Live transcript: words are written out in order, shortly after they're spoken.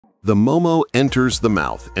The momo enters the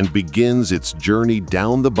mouth and begins its journey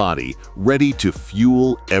down the body, ready to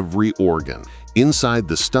fuel every organ. Inside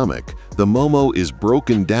the stomach, the momo is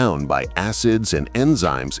broken down by acids and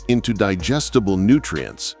enzymes into digestible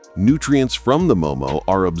nutrients. Nutrients from the momo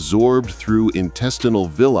are absorbed through intestinal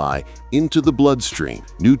villi into the bloodstream.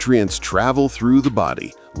 Nutrients travel through the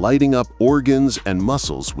body, lighting up organs and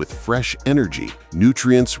muscles with fresh energy.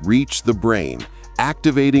 Nutrients reach the brain,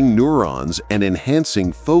 activating neurons and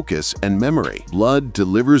enhancing focus and memory. Blood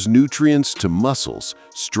delivers nutrients to muscles,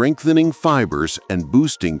 strengthening fibers and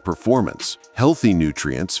boosting performance. Healthy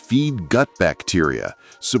nutrients feed gut bacteria,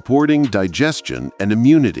 supporting digestion and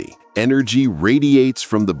immunity. Energy radiates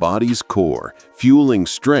from the body's core, fueling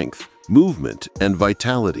strength, movement, and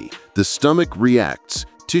vitality. The stomach reacts.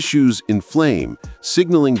 Tissues inflame,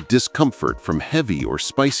 signaling discomfort from heavy or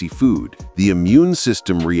spicy food. The immune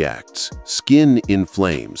system reacts. Skin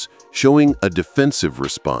inflames, showing a defensive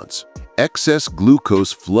response. Excess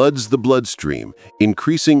glucose floods the bloodstream,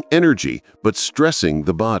 increasing energy but stressing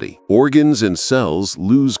the body. Organs and cells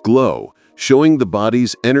lose glow, showing the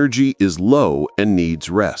body's energy is low and needs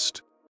rest.